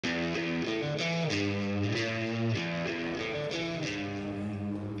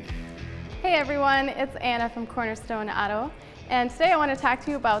everyone, it's Anna from Cornerstone Auto, and today I want to talk to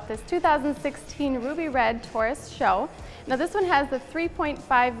you about this 2016 Ruby Red Taurus SHO. Now this one has the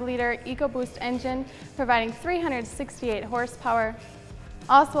 3.5-liter EcoBoost engine providing 368 horsepower.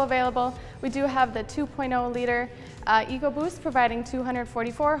 Also available, we do have the 2.0-liter EcoBoost providing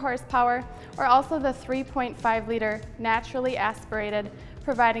 244 horsepower, or also the 3.5-liter naturally aspirated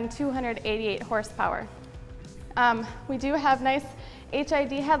providing 288 horsepower. We do have nice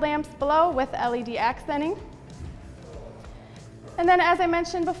HID headlamps below with LED accenting. And then, as I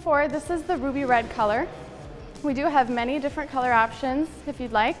mentioned before, this is the ruby red color. We do have many different color options if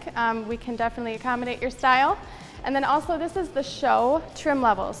you'd like. We can definitely accommodate your style. And then also this is the SHO trim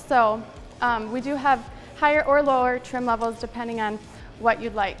levels. So we do have higher or lower trim levels depending on what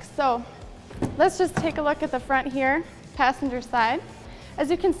you'd like. So let's just take a look at the front here, passenger side. As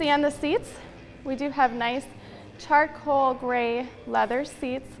you can see on the seats, we do have nice charcoal gray leather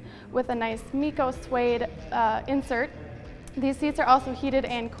seats with a nice Miko suede insert. These seats are also heated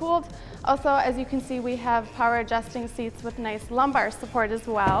and cooled. Also, as you can see, we have power adjusting seats with nice lumbar support as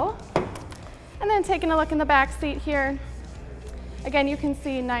well. And then taking a look in the back seat here, again, you can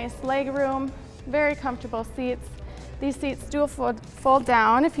see nice leg room, very comfortable seats. These seats do fold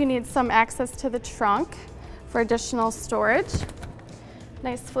down if you need some access to the trunk for additional storage.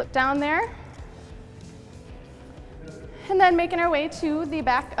 Nice flip down there. And then making our way to the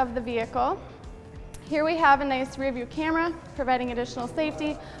back of the vehicle. Here we have a nice rear view camera providing additional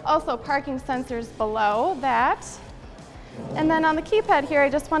safety, also parking sensors below that. And then on the keypad here, I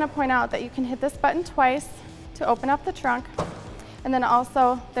just want to point out that you can hit this button twice to open up the trunk. And then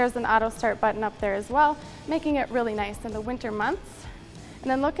also there's an auto start button up there as well, making it really nice in the winter months. And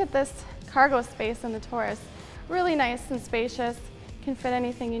then look at this cargo space in the Taurus. Really nice and spacious, can fit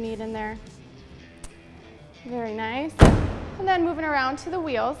anything you need in there. Very nice. And then moving around to the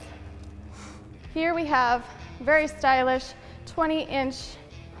wheels. Here we have very stylish 20-inch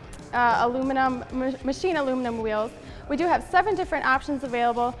machine aluminum wheels. We do have 7 different options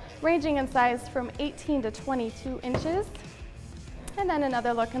available, ranging in size from 18 to 22 inches. And then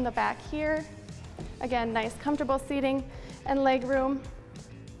another look in the back here. Again, nice comfortable seating and leg room.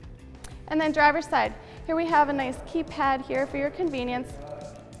 And then driver's side. Here we have a nice keypad here for your convenience.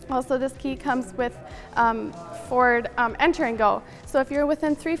 Also, this key comes with Ford Enter and Go. So if you're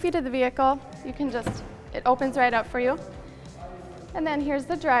within 3 feet of the vehicle, you can it opens right up for you. And then here's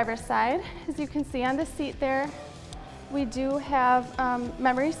the driver's side. As you can see on the seat there, we do have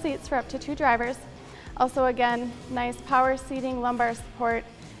memory seats for up to 2 drivers. Also, again, nice power seating, lumbar support,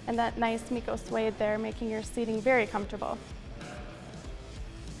 and that nice Miko suede there, making your seating very comfortable.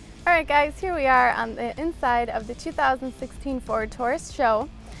 All right, guys, here we are on the inside of the 2016 Ford Taurus SHO.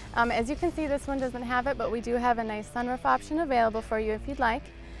 As you can see, this one doesn't have it, but we do have a nice sunroof option available for you if you'd like.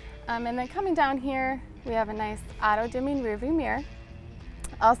 And then coming down here, we have a nice auto-dimming rearview mirror.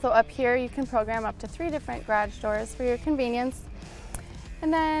 Also up here, you can program up to 3 different garage doors for your convenience.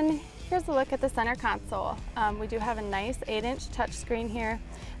 And then here's a look at the center console. We do have a nice 8-inch touchscreen here.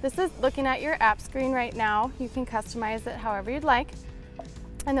 This is looking at your app screen right now. You can customize it however you'd like.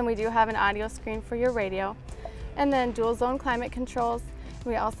 And then we do have an audio screen for your radio. And then dual zone climate controls.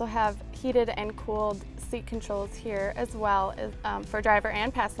 We also have heated and cooled seat controls here as well as, for driver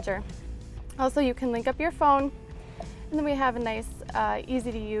and passenger. Also, you can link up your phone. And then we have a nice,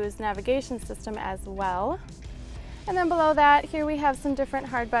 easy to use navigation system as well. And then below that, here we have some different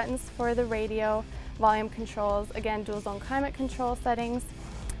hard buttons for the radio, volume controls, again, dual zone climate control settings.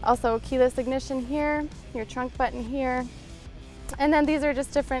 Also keyless ignition here, your trunk button here. And then these are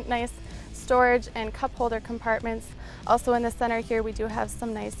just different nice storage and cup holder compartments. Also in the center here, we do have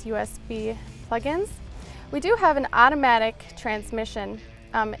some nice USB plugins. We do have an automatic transmission.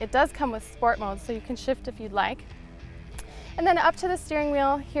 It does come with sport mode, so you can shift if you'd like. And then up to the steering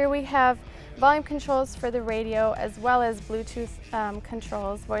wheel, here we have volume controls for the radio as well as Bluetooth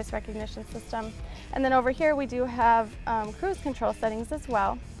controls, voice recognition system. And then over here we do have cruise control settings as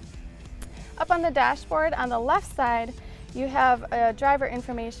well. Up on the dashboard on the left side, you have a driver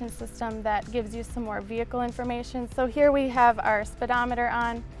information system that gives you some more vehicle information. So here we have our speedometer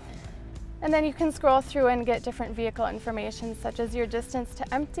on, and then you can scroll through and get different vehicle information such as your distance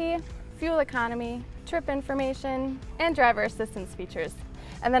to empty, fuel economy, trip information, and driver assistance features.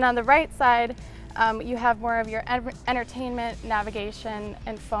 And then on the right side, you have more of your entertainment, navigation,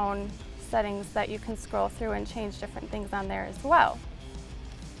 and phone settings that you can scroll through and change different things on there as well.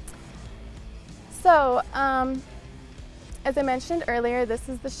 So, as I mentioned earlier, this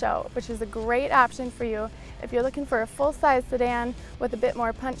is the SHO, which is a great option for you if you're looking for a full-size sedan with a bit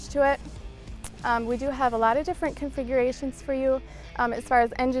more punch to it. We do have a lot of different configurations for you as far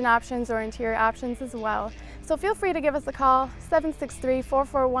as engine options or interior options as well. So feel free to give us a call,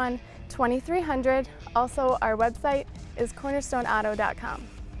 763-441-2300. Also, our website is cornerstoneauto.com.